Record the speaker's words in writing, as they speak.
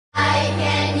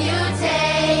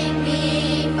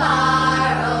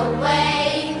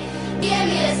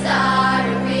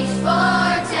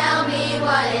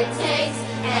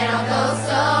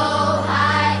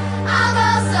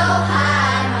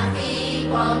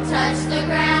won't touch the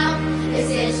ground. Is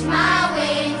hitch my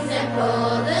wings and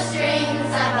pull the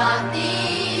strings. I bought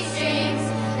these strings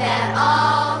that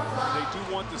all fall. They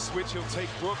do want the switch. He'll take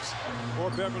Brooks or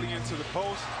Beverly into the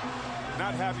post.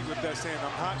 Not happy with that, saying,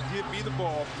 give me the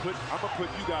ball. I'm going to put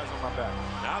you guys on my back.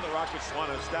 Now the Rockets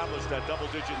want to establish that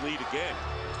double-digit lead again.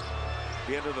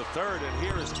 The end of the third, and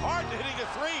here is Harden hitting a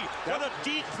three. What a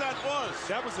deep that was.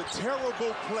 That was a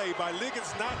terrible play by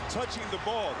Liggins not touching the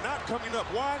ball, not coming up.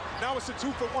 Why? Now it's a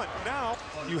 2-for-1. Now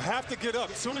you have to get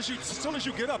up. As soon as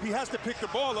you get up, he has to pick the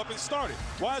ball up and start it.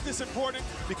 Why is this important?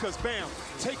 Because bam,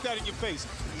 take that in your face.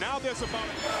 Now there's about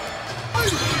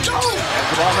Has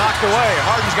the ball knocked away.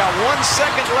 Harden's got 1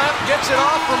 second left. Gets it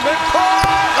off from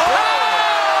midcourt. Oh!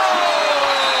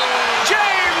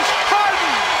 James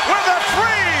Harden with a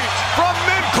three from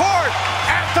midcourt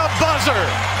at the buzzer.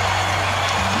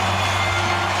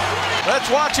 Let's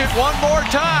watch it one more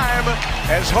time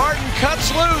as Harden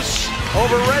cuts loose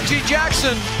over Reggie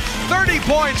Jackson. 30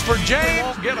 points for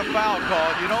James. Get a foul call.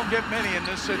 You don't get many in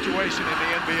this situation in the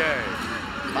NBA.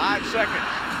 5 seconds.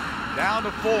 Down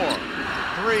to 4.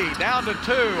 3. Down to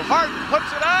 2. Harden puts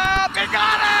it up. He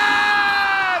got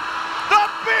it! The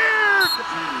Beard!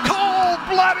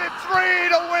 Cold-blooded three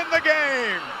to win the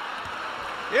game.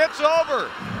 It's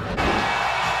over.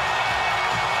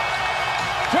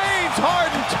 James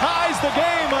Harden ties the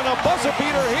game on a buzzer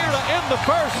beater here to end the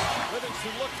first.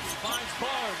 Livingston looks, finds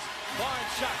Barnes.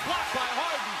 Barnes shot blocked by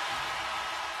Harden.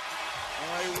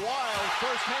 A wild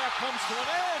first half comes to an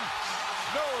end.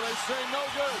 No, they say no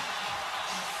good.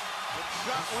 The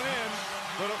shot went in,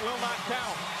 but it will not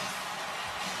count.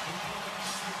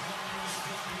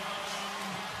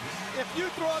 If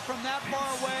you throw it from that far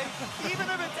away,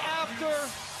 even if it's after.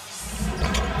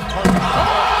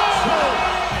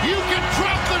 You can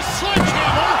drop the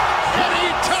sledgehammer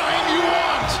anytime you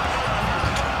want.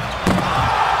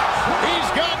 He's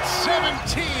got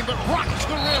 17, but rocks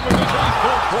the rim with his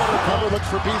fourth quarter cover. Looks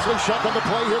for Beasley, shot on the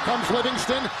play. Here comes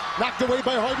Livingston. Knocked away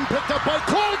by Harden, picked up by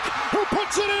Clark, who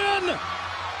puts it in.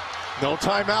 No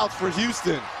timeouts for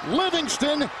Houston.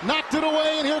 Livingston knocked it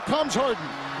away, and here comes Harden.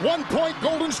 1 point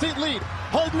Golden State lead.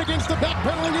 Harden against the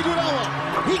backpedaling Iguodala.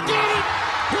 He got it!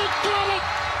 He got it!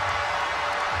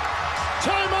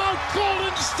 Timeout,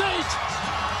 Golden State!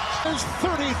 His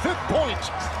 35th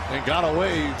point. And got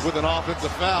away with an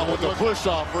offensive foul with the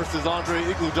push-off versus Andre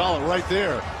Iguodala right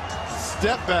there.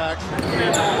 Step back.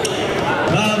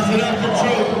 Bounce it up for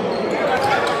two.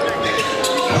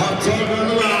 October on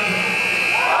the line.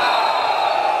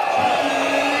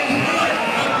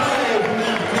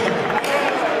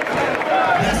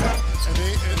 And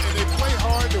they play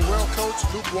hard. They're well coached.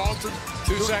 Luke Walton.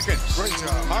 2 seconds. Great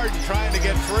job. Harden trying to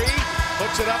get free.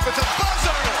 Puts it up. It's a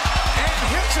buzzer. And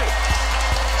hits it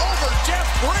over Jeff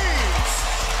Green.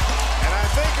 And I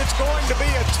think it's going to be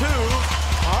a 2.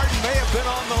 Harden may have been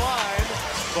on the line,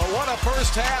 but what a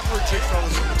first half for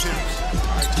those twos.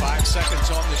 All right, 5 seconds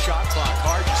on the shot clock.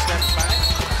 Harden steps back,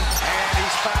 and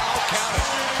he's fouled. Count it.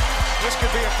 This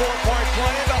could be a 4-point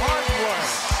play the Harden way.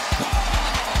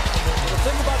 The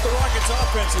thing about the Rockets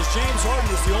offense is James Harden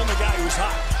is the only guy who's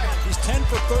hot. He's 10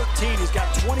 for 13. He's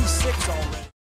got 26 already.